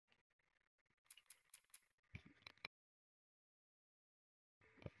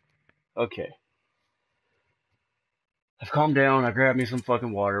Okay. I've calmed down. I grabbed me some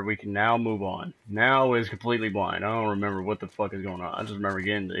fucking water. We can now move on. Now is completely blind. I don't remember what the fuck is going on. I just remember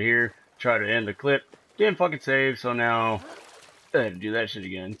getting to here, try to end the clip, didn't fucking save, so now I had to do that shit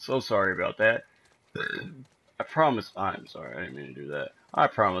again. So sorry about that. I promise. I'm sorry. I didn't mean to do that. I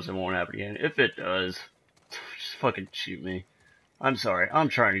promise it won't happen again. If it does, just fucking shoot me. I'm sorry. I'm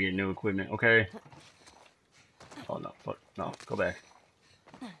trying to get new equipment, okay? Oh, no. Fuck. No. Go back.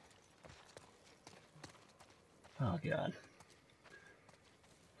 Oh, God.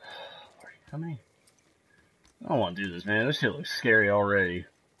 How many? I don't want to do this, man. This shit looks scary already.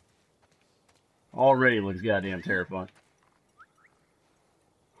 Already looks goddamn terrifying.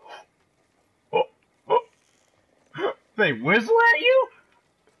 Oh, oh. They whistle at you?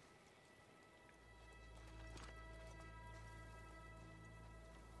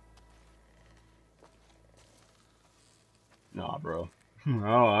 Nah, bro.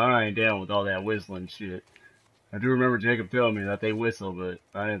 Oh, I ain't down with all that whistling shit. I do remember Jacob telling me that they whistle, but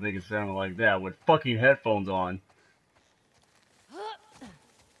I didn't think it sounded like that with fucking headphones on. I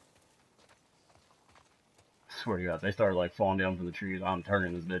swear to God, they started like falling down from the trees. I'm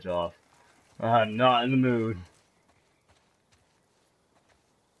turning this bitch off. I'm not in the mood.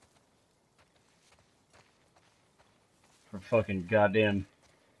 For fucking goddamn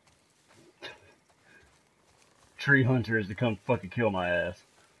tree hunters to come fucking kill my ass.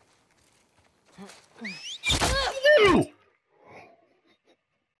 Ew!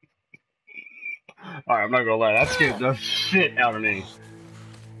 Alright, I'm not gonna lie, that scared the shit out of me.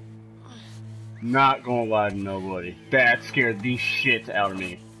 Not gonna lie to nobody. That scared the shit out of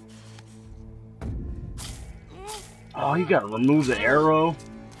me. Oh, you gotta remove the arrow?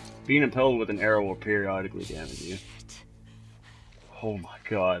 Being impelled with an arrow will periodically damage you. Oh my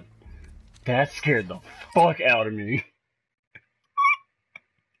god. That scared the fuck out of me.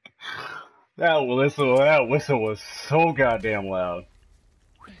 That whistle was so goddamn loud.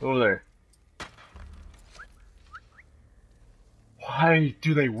 Over there. Why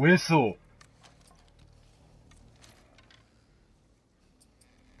do they whistle?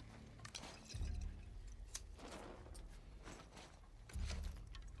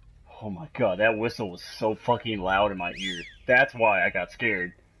 Oh my god, that whistle was so fucking loud in my ear. That's why I got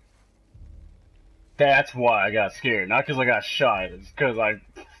scared. That's why I got scared. Not because I got shot. It's because I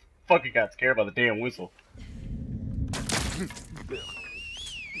fucking got scared by the damn whistle.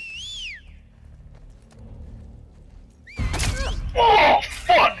 Oh,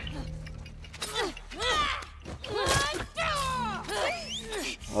 fuck!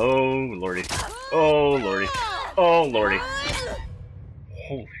 Oh, lordy. Oh, lordy. Oh, lordy.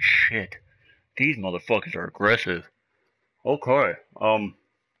 Holy shit. These motherfuckers are aggressive. Okay,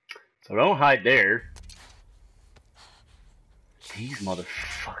 so don't hide there. These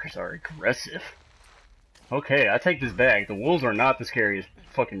motherfuckers are aggressive. Okay, I take this back. The wolves are not the scariest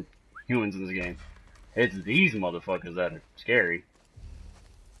fucking humans in this game. It's these motherfuckers that are scary.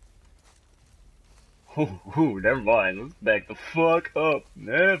 Ooh, never mind. Let's back the fuck up.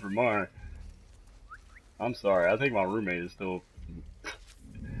 Never mind. I'm sorry. I think my roommate is still...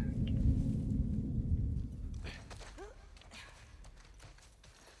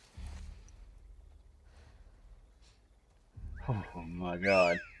 Oh my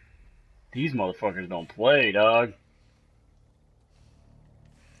god. These motherfuckers don't play, dog.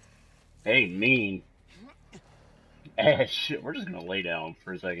 They mean. Shit. We're just gonna lay down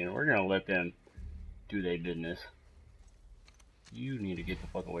for a second. We're gonna let them do their business. You need to get the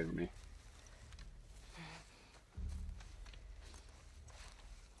fuck away from me.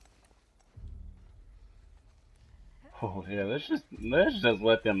 Oh yeah, let's just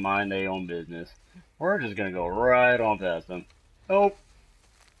let them mind their own business. We're just gonna go right on past them. Nope.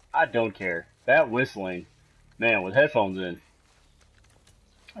 I don't care. That whistling, man, with headphones in,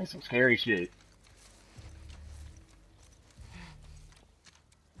 that's some scary shit.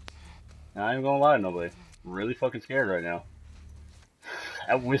 I ain't gonna lie to nobody. I'm really fucking scared right now.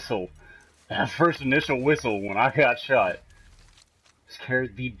 That whistle, that first initial whistle when I got shot,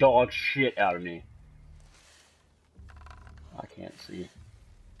 scared the dog shit out of me. I can't see.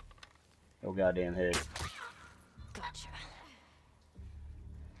 No goddamn head. Gotcha.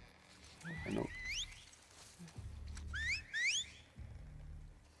 I know.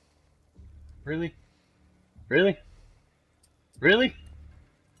 Really? Really? Really?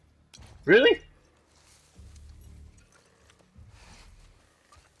 Really?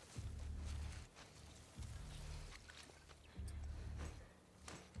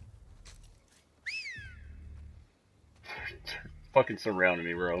 Fucking surrounding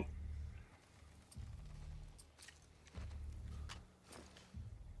me, bro.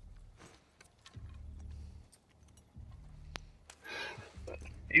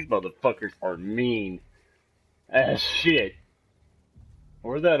 These motherfuckers are mean as shit.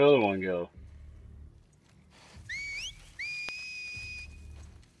 Where'd that other one go?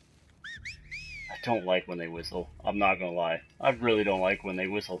 I don't like when they whistle. I'm not gonna lie. I really don't like when they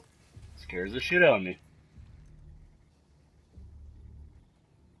whistle. It scares the shit out of me.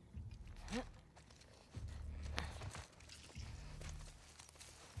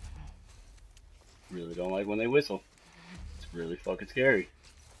 Really don't like when they whistle. It's really fucking scary.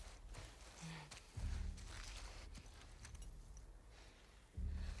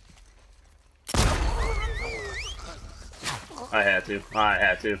 I had to. I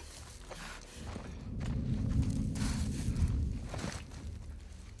had to.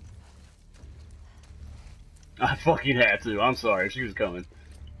 I fucking had to. I'm sorry. She was coming.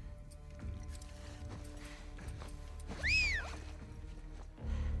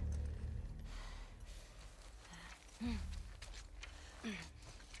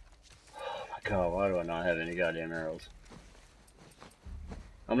 Oh my god, why do I not have any goddamn arrows?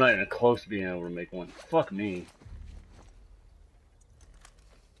 I'm not even close to being able to make one. Fuck me.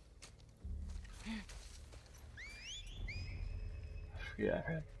 Yeah,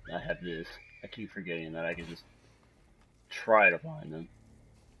 I have this. I keep forgetting that I can just try to find them.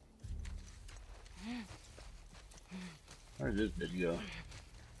 Where did this bitch go?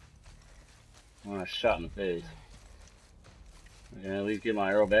 I want a shot in the face. I can at least get my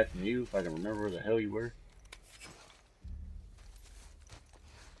arrow back from you if I can remember where the hell you were.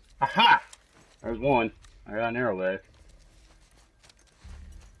 Aha! There's one. I got an arrow back.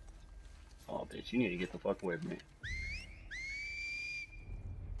 Oh, bitch, you need to get the fuck away from me.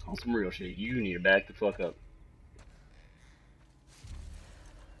 On some real shit, you need to back the fuck up.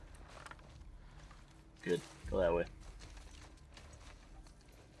 Good. Go that way.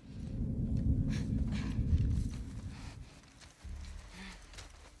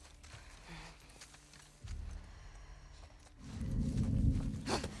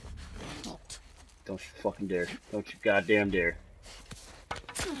 Don't you fucking dare. Don't you goddamn dare.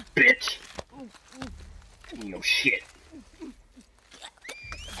 Bitch! No shit.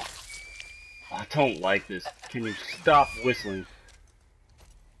 I don't like this. Can you stop whistling?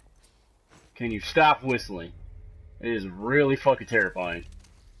 Can you stop whistling? It is really fucking terrifying.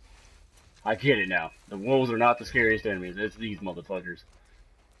 I get it now. The wolves are not the scariest enemies. It's these motherfuckers.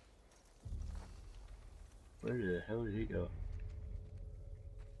 Where the hell did he go?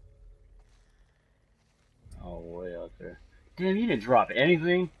 Oh, way out there. Damn, you didn't drop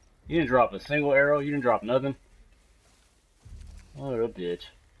anything? You didn't drop a single arrow? You didn't drop nothing? What a bitch.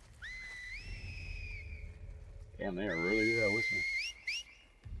 Damn, they are really good at whistling.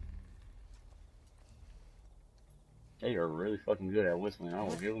 They are really fucking good at whistling. I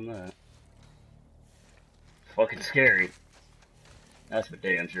will give them that. Fucking scary. That's for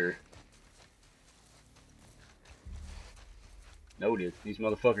damn sure. Noted. These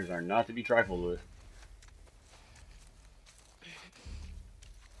motherfuckers are not to be trifled with.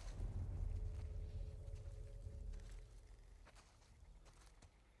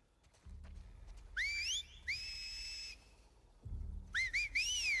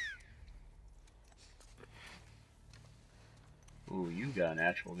 Ooh, you got an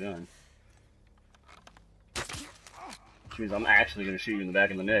actual gun. Which means I'm actually gonna shoot you in the back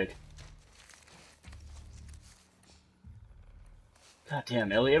of the neck. God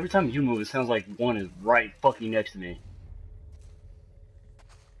damn, Ellie, every time you move, it sounds like one is right fucking next to me.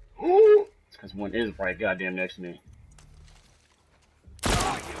 Ooh! It's because one is right goddamn next to me.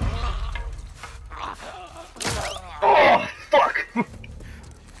 Oh, fuck!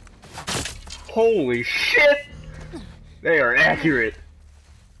 Holy shit! They are accurate.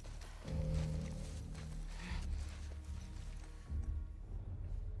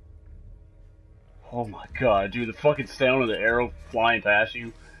 Oh my god, dude, the fucking sound of the arrow flying past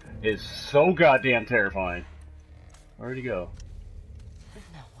you is so goddamn terrifying. Where'd he go?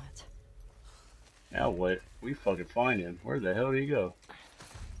 Now what? Now what? We fucking find him. Where the hell did he go?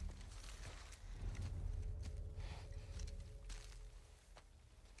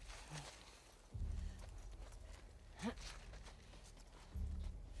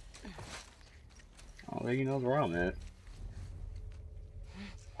 I don't think he knows where I'm at.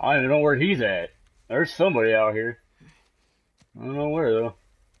 I don't even know where he's at. There's somebody out here. I don't know where though.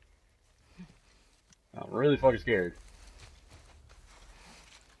 I'm really fucking scared.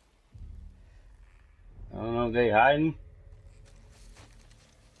 I don't know if they hiding.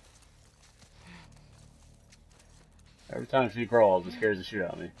 Every time she crawls, it scares the shit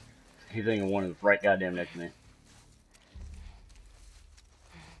out of me. I keep thinking one is right goddamn next to me.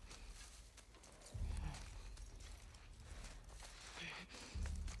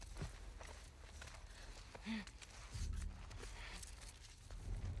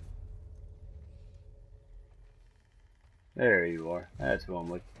 There you are. That's who I'm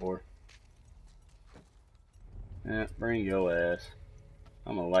looking for. Yeah, bring your ass.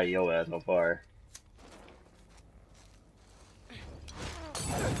 I'm gonna light your ass on fire.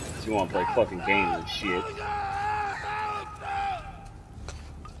 So you wanna play fucking games and shit.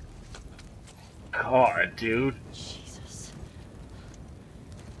 God, dude. Jesus.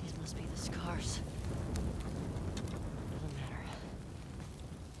 These must be the scars. Doesn't matter.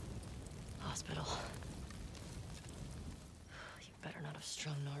 Hospital. You better not have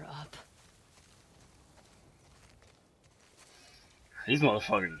strung Nora up. These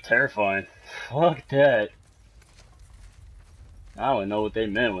motherfuckers are terrifying. Fuck that. I don't know what they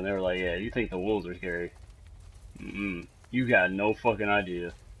meant when they were like, yeah, you think the wolves are scary. Mm-mm. You got no fucking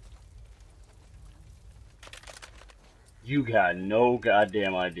idea. You got no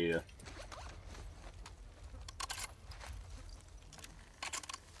goddamn idea.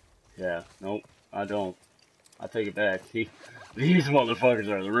 Yeah, nope, I don't. I take it back. See, these motherfuckers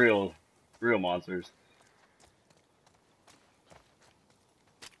are the real monsters.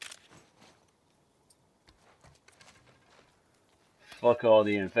 Fuck all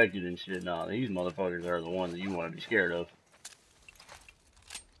the infected and shit. Nah, these motherfuckers are the ones that you want to be scared of.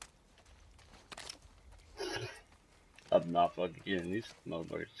 I'm not fucking kidding. These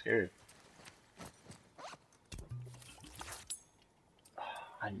motherfuckers are scary.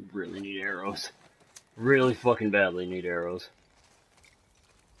 I really need arrows. Really fucking badly need arrows.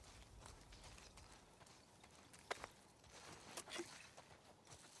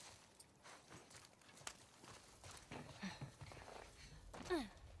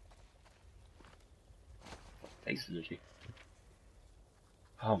 Thanks, Suzuki.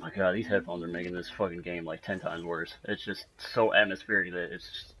 Oh my god, these headphones are making this fucking game like 10 times worse. It's just so atmospheric that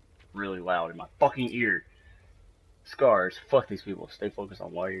it's just really loud in my fucking ear. Scars, fuck these people. Stay focused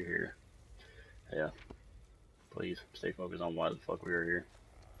on why you're here. Yeah. Please, stay focused on why the fuck we are here.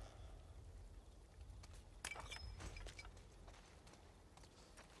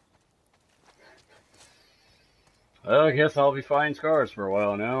 Well, I guess I'll be fighting scars for a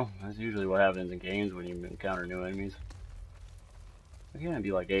while now. That's usually what happens in games when you encounter new enemies. Again, it'd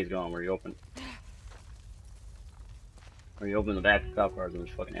be like Days Gone where you open the back of cop cars and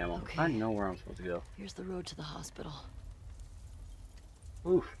there's fucking ammo. Okay. I know where I'm supposed to go. Here's the road to the hospital.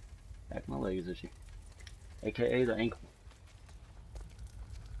 Oof. Back my leg is itchy. AKA the ankle.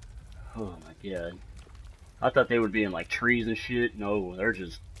 Oh my god. I thought they would be in like trees and shit. No, they're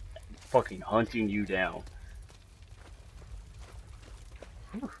just fucking hunting you down.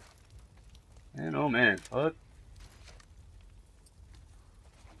 Whew. Man, oh man, fuck.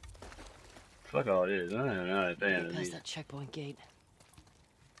 Fuck all it is. I don't know a fan of Past these. that checkpoint gate.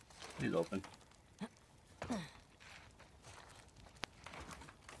 He's open.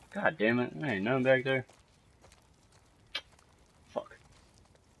 God damn it, there ain't nothing back there. Fuck.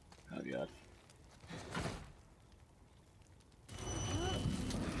 Oh god.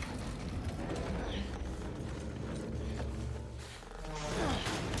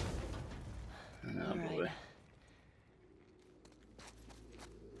 Oh boy.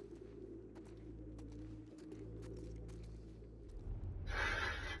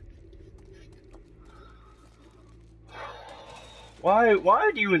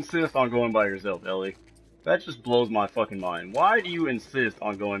 Why do you insist on going by yourself, Ellie? That just blows my fucking mind. Why do you insist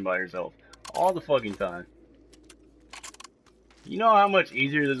on going by yourself? All the fucking time. You know how much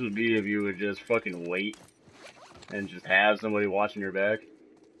easier this would be if you would just fucking wait and just have somebody watching your back?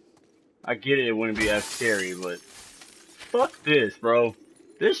 I get it wouldn't be as scary, but fuck this, bro.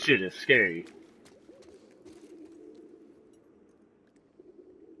 This shit is scary.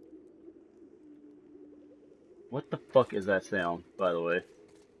 What the fuck is that sound, by the way?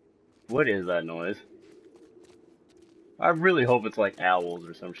 What is that noise? I really hope it's like owls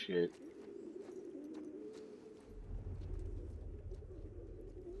or some shit.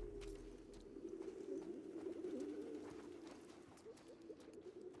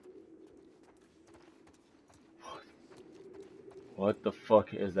 What the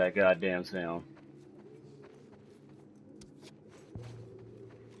fuck is that goddamn sound?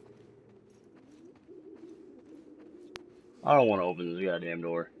 I don't want to open this goddamn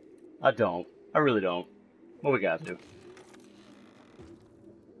door. I don't. I really don't. But we got to.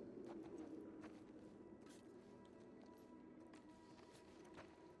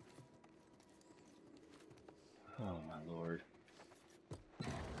 Oh my lord.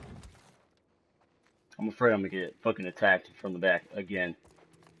 I'm afraid I'm gonna get fucking attacked from the back again.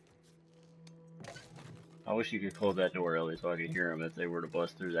 I wish you could close that door, Ellie, so I could hear them if they were to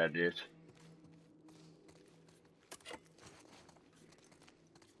bust through that bitch.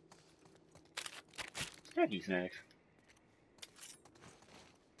 Snacky snacks.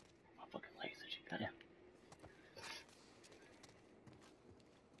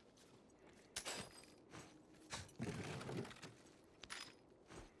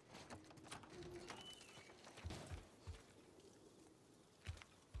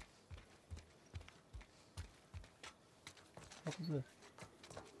 fuck is this?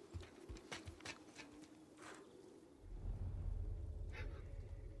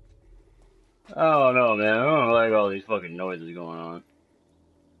 Oh no, man. I don't like all these fucking noises going on.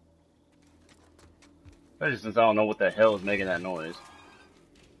 Especially since I don't know what the hell is making that noise.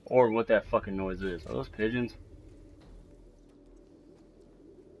 Or what that fucking noise is. Are those pigeons?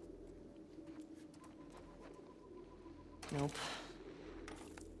 Nope.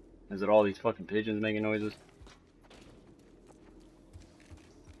 Is it all these fucking pigeons making noises?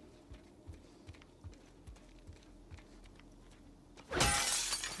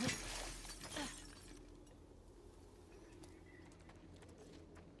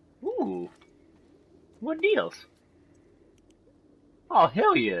 Ooh. What deals? Oh,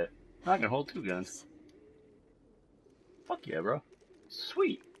 hell yeah. I can hold 2 guns. Fuck yeah, bro.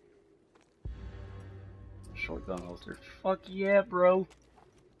 Sweet. Short gun holster. Fuck yeah, bro.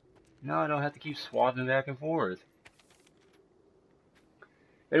 Now I don't have to keep swapping back and forth.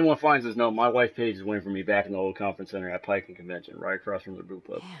 If anyone finds this note, my wife Paige is waiting for me back in the old conference center at Pike and Convention, right across from the boot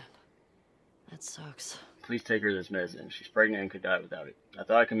club. Man, that sucks. Please take her this medicine. She's pregnant and could die without it. I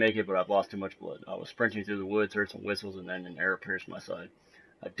thought I could make it, but I've lost too much blood. I was sprinting through the woods, heard some whistles, and then an arrow pierced my side.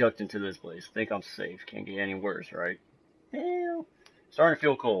 I ducked into this place. Think I'm safe. Can't get any worse, right? Hell. Starting to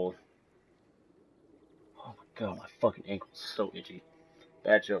feel cold. Oh my god, my fucking ankle's so itchy.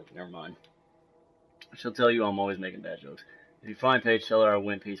 Bad joke, never mind. She'll tell you I'm always making bad jokes. If you find Paige, tell her I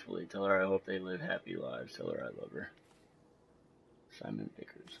went peacefully. Tell her I hope they live happy lives. Tell her I love her. Simon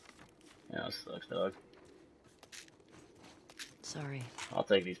Vickers. Yeah, that sucks, dog. Sorry. I'll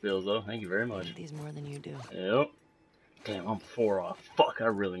take these pills, though. Thank you very I much. need these more than you do. Yep. Damn, I'm 4 off. Fuck, I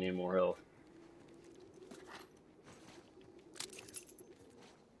really need more health.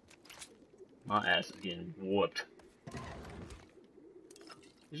 My ass is getting whooped.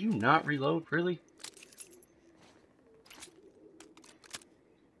 Did you not reload? Really?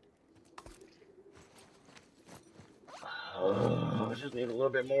 I just need a little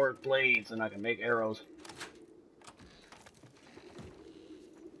bit more blades and I can make arrows.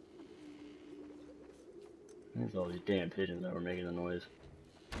 There's all these damn pigeons that were making the noise.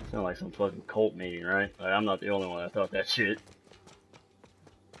 Sound like some fucking cult meeting, right? Like, I'm not the only one that thought that shit.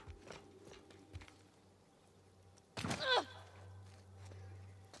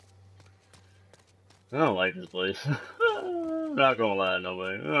 I don't like this place. I'm not gonna lie to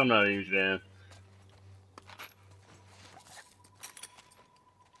nobody. I'm not a huge fan.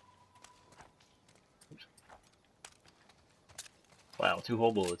 Oops. Wow, 2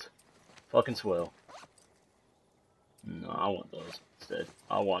 whole bullets. Fucking swell. No, I want those instead.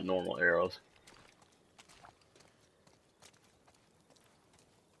 I want normal arrows.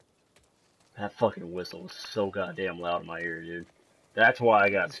 That fucking whistle was so goddamn loud in my ear, dude. That's why I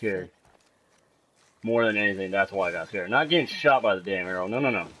got scared. More than anything, that's why I got scared. Not getting shot by the damn arrow. No,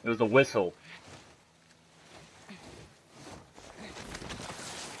 no, no. It was the whistle.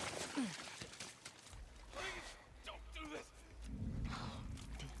 Don't do this!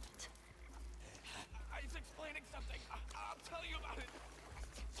 Damn it. I was explaining something. I'll tell you about it.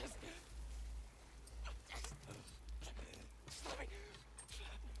 Just... Stop me.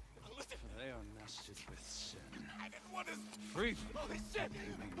 Listen. They are nested with sin. I didn't want to... Free. Holy shit!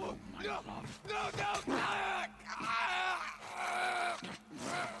 Oh, my No! love. No!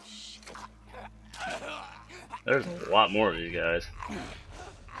 There's a lot more of these guys.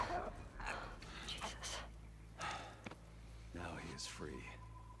 Jesus. Now he is free.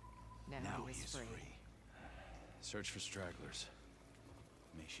 Now he is free. Search for stragglers.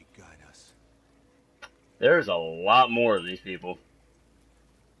 May she guide us. There's a lot more of these people.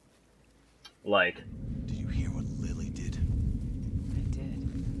 Like, Did you hear what Lily did? I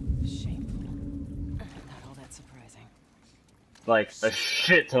did. Shameful. Not all that surprising. like a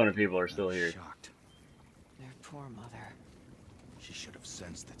shit ton of people are still here. Shocked. Their poor mother. She should have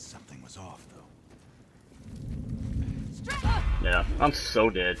sensed that something was off, though. Yeah, I'm so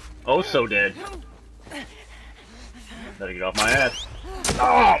dead. Oh, so dead. Better get off my ass.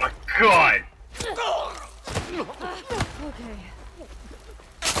 Oh my god! Okay.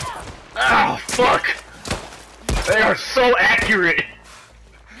 Oh, fuck! They are so accurate!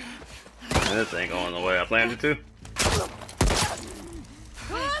 This ain't going the way I planned it to.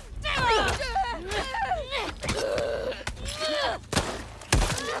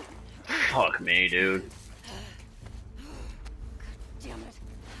 Fuck me, dude. Damn it.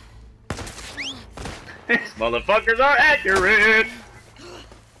 These motherfuckers are accurate!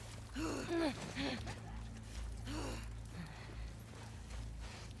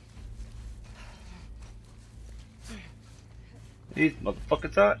 These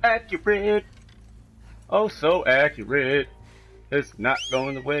motherfuckers are accurate. Oh, so accurate. It's not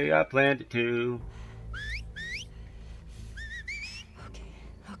going the way I planned it to. Okay,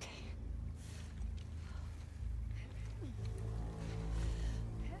 okay.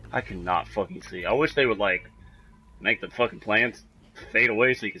 I cannot fucking see. I wish they would, like, make the fucking plants fade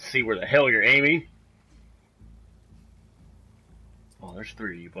away so you can see where the hell you're aiming. Oh, there's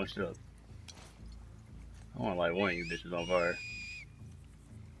 3. You bunched it up. I want to light one of you bitches on fire.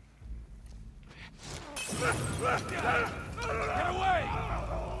 Get away!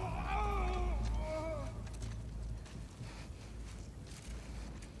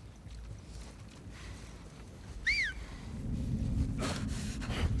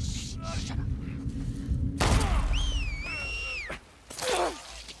 Shut up.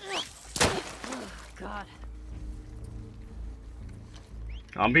 God.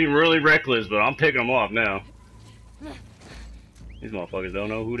 I'm being really reckless, but I'm picking them off now. These motherfuckers don't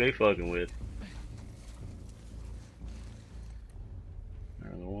know who they fucking with.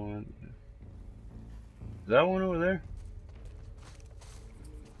 There's the one. Is that one over there?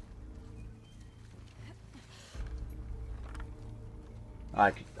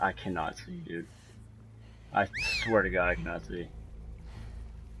 I cannot see, dude. I swear to God, I cannot see.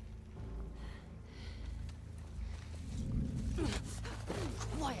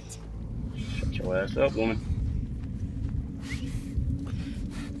 Quiet. Shut your ass up, woman.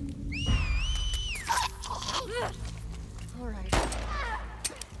 All right.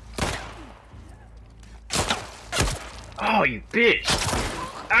 Oh, you bitch!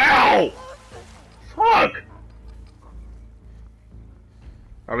 Ow! Fuck!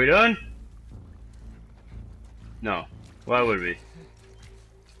 Are we done? No. Why would we?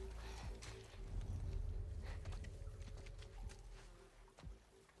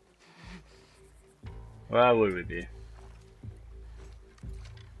 Why would we be?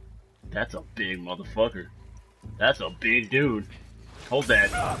 That's a big motherfucker. That's a big dude. Hold that.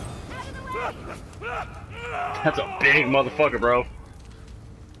 That's a big motherfucker, bro.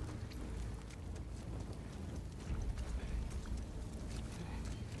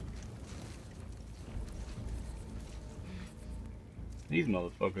 These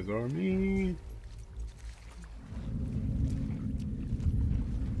motherfuckers are mean.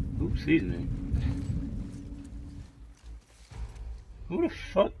 Oops, excuse me. Who the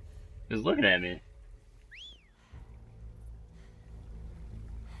fuck is looking at me?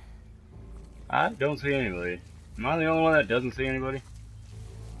 I don't see anybody. Am I the only one that doesn't see anybody?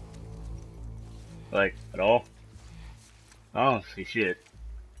 Like, at all? I don't see shit.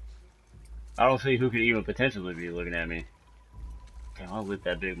 I don't see who could even potentially be looking at me. Damn, I'll lit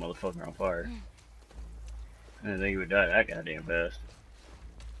that big motherfucker on fire. I didn't think he would die that goddamn fast.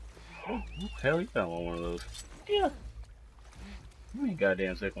 Oh, hell yeah, I want one of those. Yeah. You ain't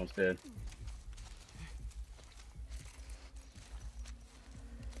goddamn sick on stead.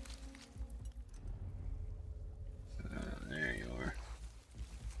 There you are.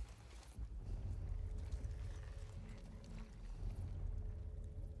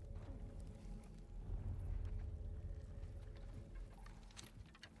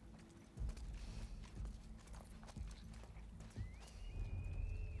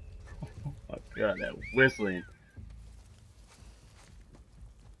 Oh my god, that whistling.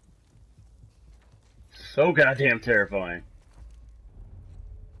 So goddamn terrifying.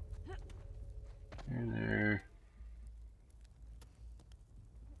 And there.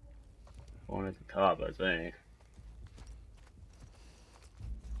 One at the top, I think.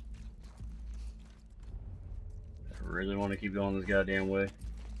 I really want to keep going this goddamn way.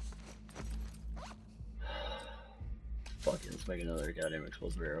 Fuck it, let's make another goddamn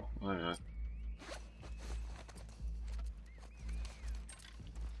explosive arrow. Why not?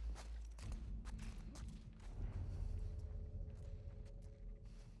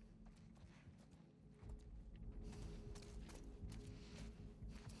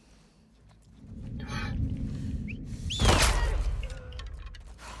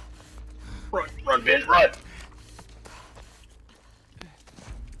 Run, run, bitch, run!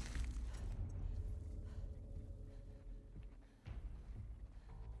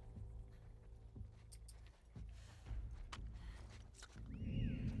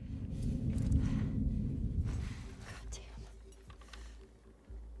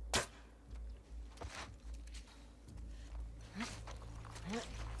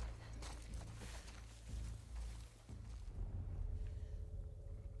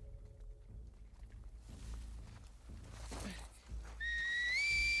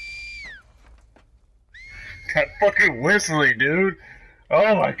 That fucking whistling, dude!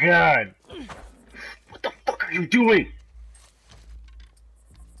 Oh my god! What the fuck are you doing?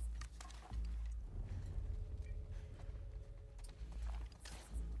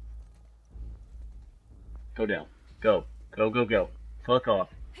 Go down. Go. Go, go, go. Fuck off.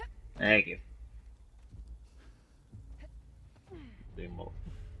 Thank you. Big motherfucker.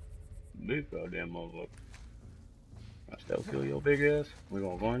 Big goddamn motherfucker. I still kill your big ass. We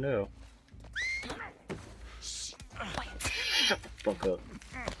gonna find out. Shut the fuck up.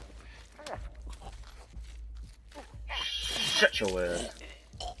 Shut your ass.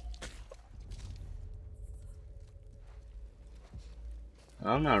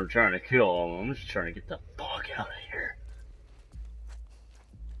 I'm not trying to kill all of them. I'm just trying to get the fuck out of here.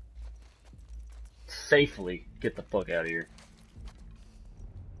 Safely get the fuck out of here.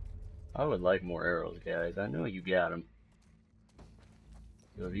 I would like more arrows, guys. I know you got them.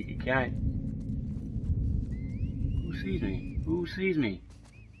 So if you can't. Who sees me? Who sees me?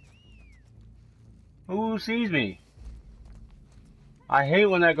 Who sees me? I hate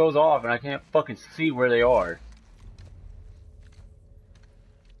when that goes off and I can't fucking see where they are.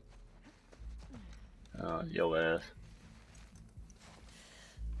 Oh, yo ass.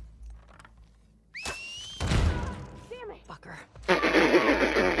 Damn it, fucker.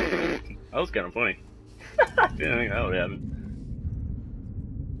 That was kind of funny. Didn't think that would happen.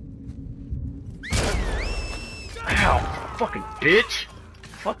 Ow, fucking bitch!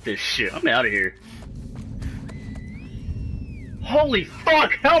 Fuck this shit. I'm out of here. Holy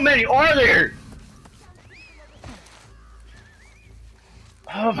fuck! How many are there?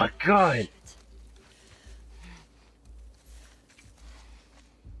 Oh my god!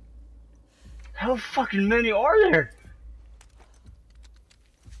 How fucking many are there?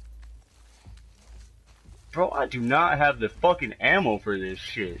 Bro, I do not have the fucking ammo for this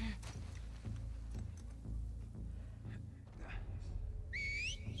shit.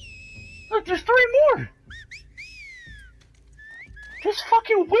 Look, there's 3 more! Just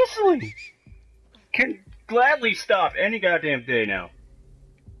fucking whistling! Can gladly stop any goddamn day now.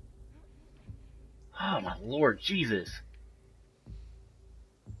 Oh my lord, Jesus.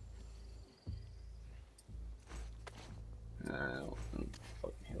 I don't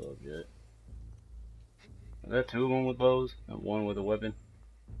fucking heal up yet. Are there 2 of them with bows and 1 with a weapon?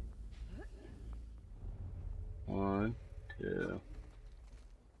 1, 2.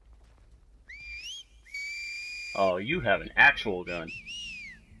 Oh, you have an actual gun.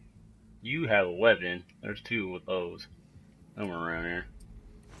 You have a weapon. There's 2 with bows. Somewhere around here.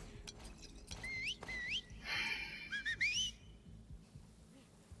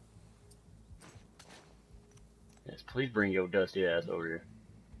 Yes, please bring your dusty ass over here.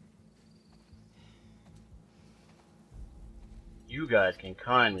 You guys can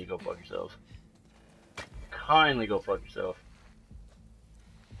kindly go fuck yourselves. Kindly go fuck yourself.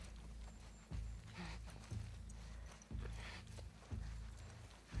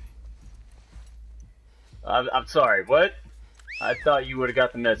 I'm sorry, what? I thought you would have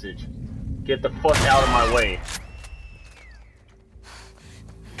got the message. Get the fuck out of my way.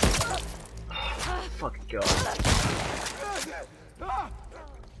 Oh, fucking god.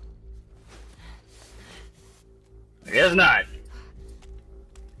 I guess not.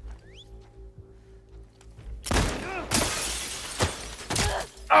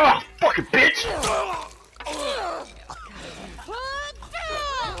 Oh, fucking bitch!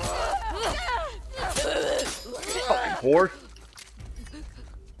 Fucking whore.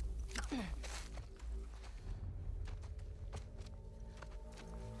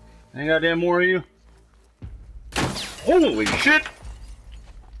 Ain't goddamn more of you. Holy shit!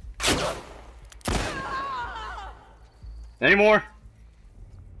 Any more?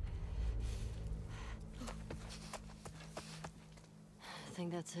 I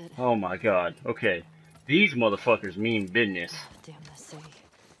think that's it. Oh my god. Okay. These motherfuckers mean business. Damn this city.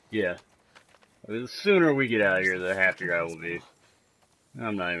 Yeah. The sooner we get out of here, the happier I will be.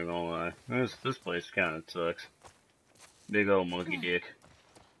 I'm not even gonna lie. This place kinda sucks. Big old monkey dick.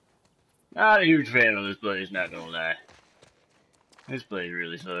 Not a huge fan of this place, not gonna lie. This place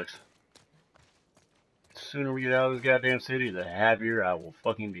really sucks. The sooner we get out of this goddamn city, the happier I will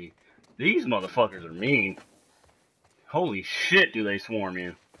fucking be. These motherfuckers are mean. Holy shit, do they swarm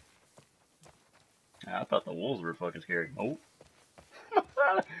you. I thought the wolves were fucking scary. Oh.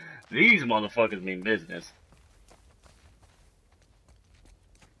 These motherfuckers mean business.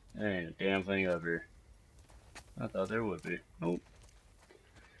 There ain't a damn thing up here. I thought there would be. Nope.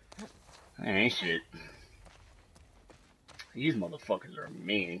 That ain't shit. These motherfuckers are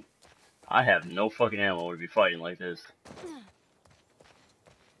mean. I have no fucking ammo to be fighting like this.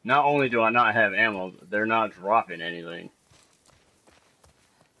 Not only do I not have ammo, they're not dropping anything.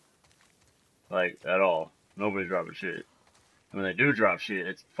 Like, at all. Nobody's dropping shit. And when they do drop shit,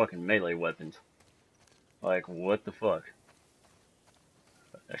 it's fucking melee weapons. Like, what the fuck?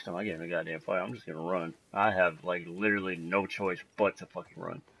 Next time I get in a goddamn fight, I'm just gonna run. I have, like, literally no choice but to fucking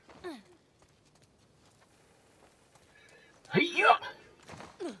run. Hey-ya!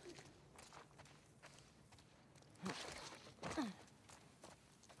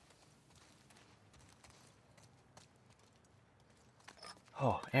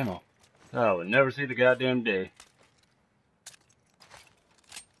 Oh, ammo. I would never see the goddamn day.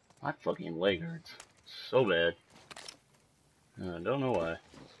 My fucking leg hurts so bad. I don't know why.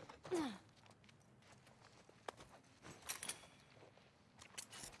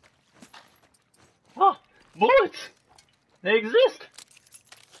 Oh, bullets! They exist!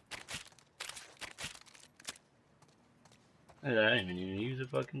 I didn't even use a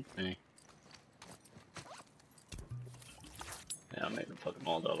fucking thing. Yeah, I'm making a fucking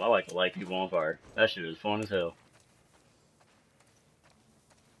Molotov. I like to light people on fire. That shit is fun as hell.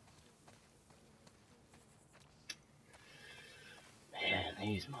 Man,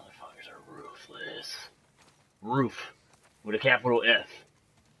 these motherfuckers are ruthless. Roof. With a capital F.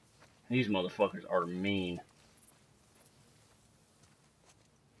 These motherfuckers are mean.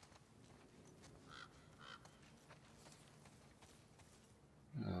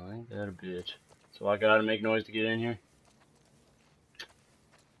 Oh, ain't that a bitch. So I gotta make noise to get in here?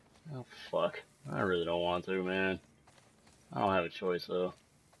 Oh, fuck. I really don't want to, man. I don't have a choice, though.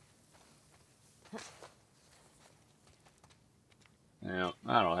 Yeah,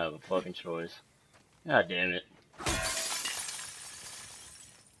 I don't have a fucking choice. God damn it.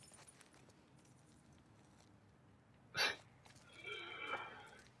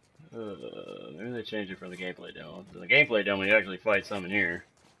 Maybe they changed it from the gameplay demo. In the gameplay demo, you actually fight some in here.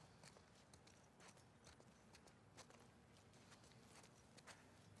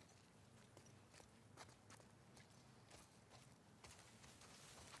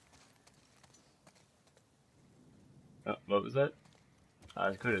 Oh, what was that?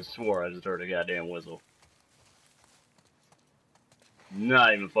 I could have swore I just heard a goddamn whistle.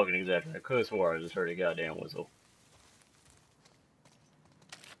 Not even fucking exactly. I could have swore I just heard a goddamn whistle.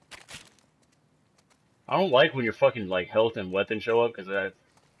 I don't like when your fucking like health and weapons show up because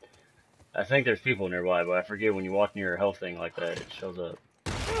I think there's people nearby, but I forget when you walk near a health thing like that, it shows up.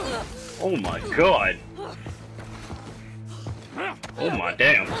 Oh my god! Oh my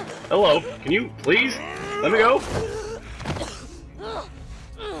damn! Hello, can you please let me go?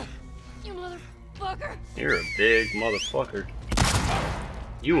 You motherfucker! You're a big motherfucker.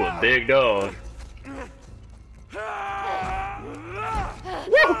 You a big dog.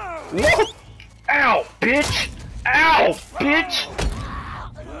 Woo! Woo! Ow, bitch! Ow, bitch!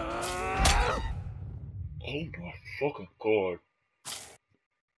 Oh my fucking god.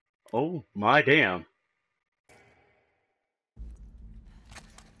 Oh my damn.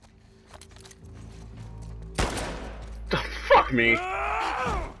 The fuck me?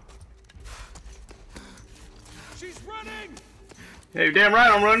 She's running! Hey, you're damn right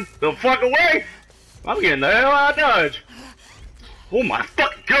I'm running. The fuck away! I'm getting the hell out of Dodge. Oh my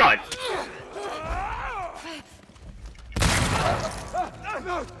fucking god!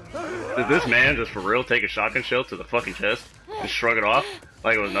 Did this man just for real take a shotgun shell to the fucking chest and shrug it off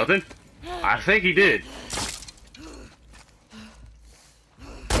like it was nothing? I think he did.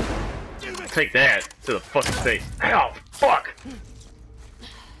 Take that to the fucking face. Ow, fuck!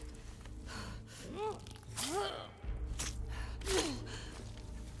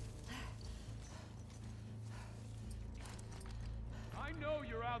 I know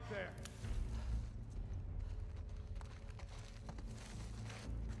you're out there.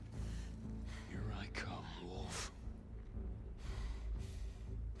 Here I come, Wolf.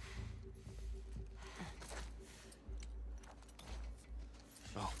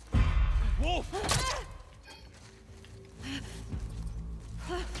 Oh. Wolf!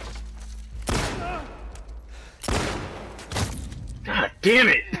 God damn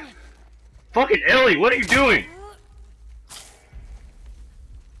it! Fucking Ellie, what are you doing?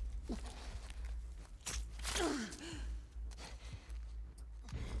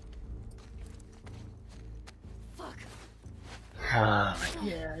 Fuck. Oh my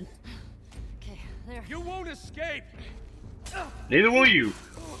god. Okay, there. You won't escape! Neither will you.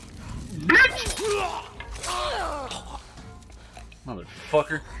 Bitch!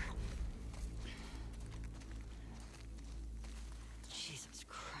 Motherfucker. Jesus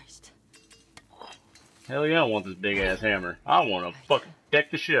Christ. Hell yeah, I want this big ass hammer. I want to fucking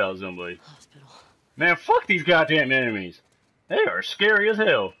deck the shit out of somebody. Hospital. Man, fuck these goddamn enemies. They are scary as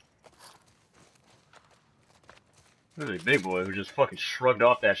hell. There's a big boy who just fucking shrugged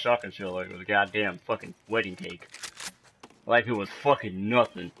off that shotgun shell like it was a goddamn fucking wedding cake. Like it was fucking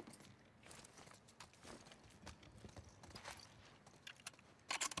nothing.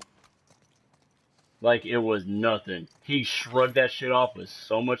 like it was nothing. He shrugged that shit off with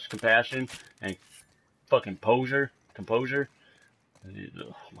so much compassion and fucking composure.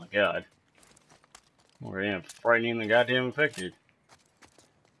 Oh my god. More damn frightening than goddamn infected.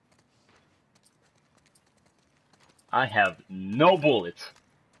 I have no bullets.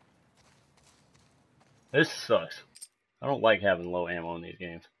 This sucks. I don't like having low ammo in these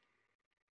games.